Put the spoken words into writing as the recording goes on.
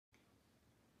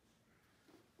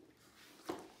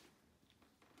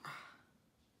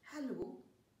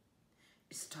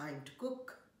time to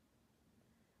cook.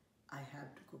 I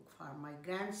have to cook for my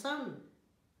grandson.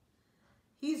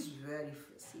 He's very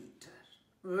fussy eater,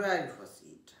 very fussy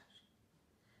eater.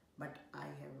 But I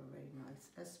have a very nice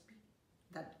recipe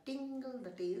that tingle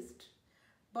the taste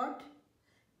bud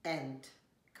and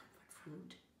comfort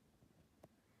food.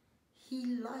 He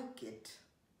like it.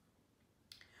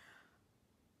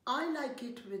 I like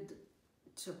it with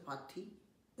chapati,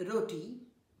 roti,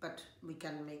 but we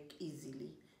can make easily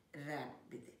wrap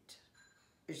with it.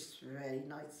 It's very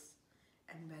nice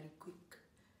and very quick.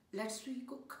 Let's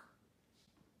recook.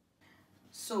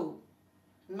 So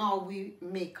now we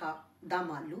make a Dum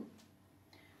Aloo.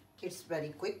 It's very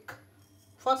quick.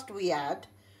 First we add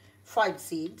 5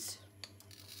 seeds.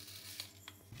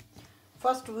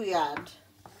 First we add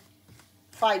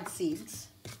 5 seeds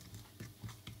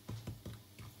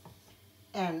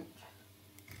and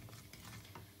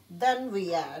then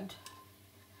we add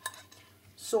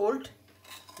salt,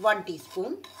 1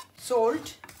 teaspoon,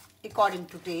 salt according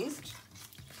to taste.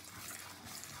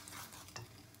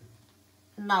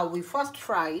 Now we first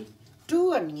fry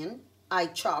 2 onions I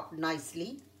chopped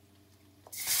nicely.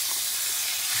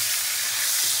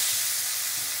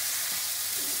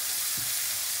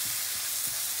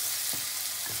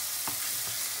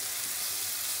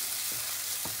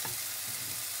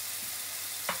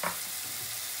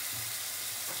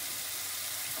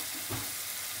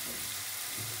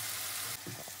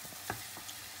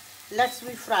 Let's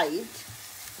fry it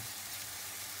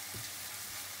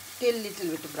till little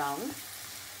bit brown.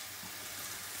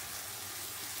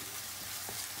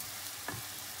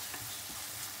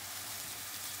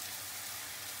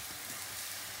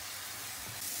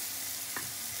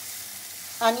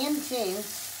 Onion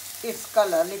changes its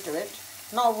color little bit.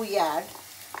 Now we add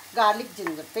garlic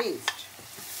ginger paste.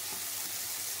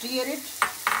 Stir it.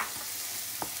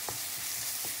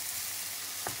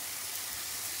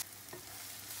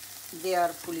 They are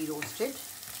fully roasted.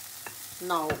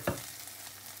 Now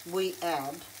we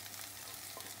add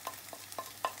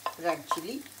red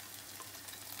chili,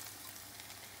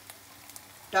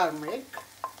 turmeric,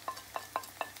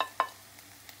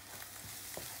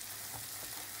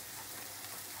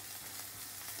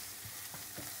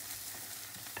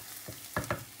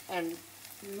 and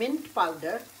mint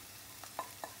powder,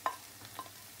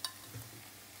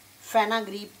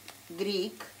 fenugreek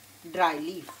dry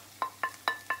leaf.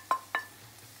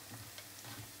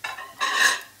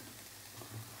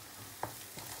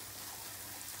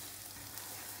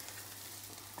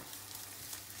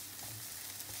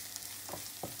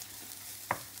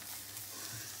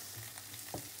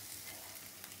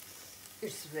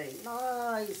 It's very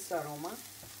nice aroma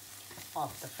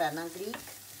of the fenugreek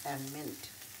and mint.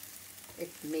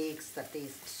 It makes the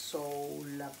taste so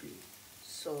lovely,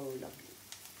 so lovely.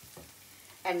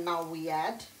 And now we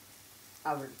add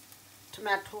our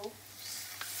tomato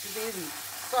gravy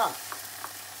sauce.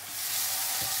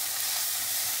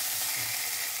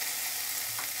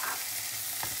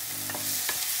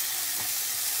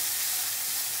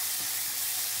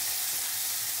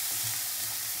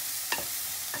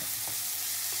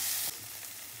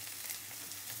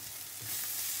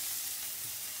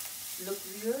 Look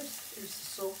viewers, it's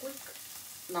so quick.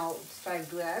 Now it's time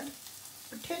to add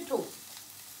potato.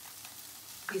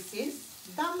 This is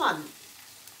Dum Aloo.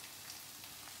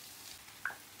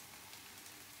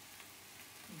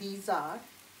 These are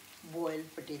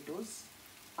boiled potatoes.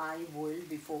 I boiled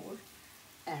before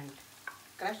and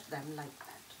crushed them like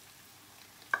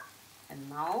that. And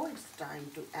now it's time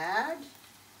to add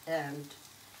and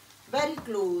very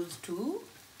close to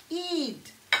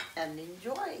eat and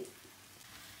enjoy.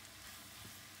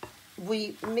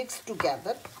 We mix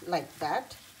together like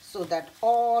that so that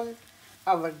all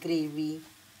our gravy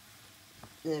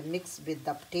mix with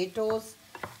the potatoes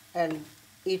and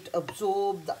it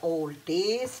absorbs the whole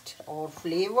taste or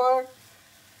flavor,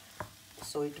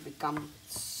 so it becomes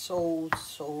so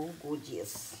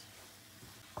gorgeous.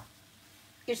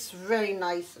 It's very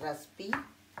nice recipe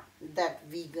that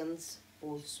vegans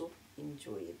also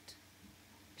enjoy it.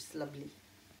 It's lovely.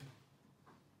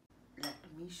 Let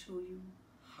me show you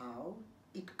how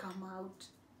it come out.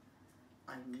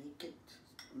 I make it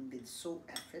with so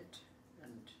effort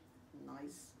and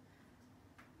nice.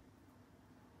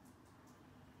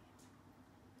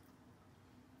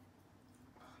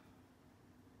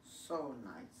 So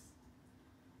nice,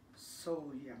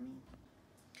 so yummy.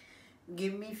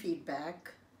 Give me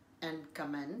feedback and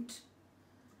comment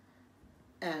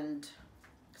and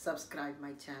subscribe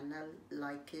my channel,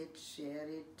 like it, share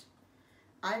it.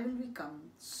 I will be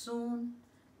come soon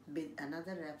with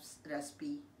another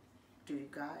recipe to you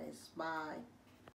guys. Bye.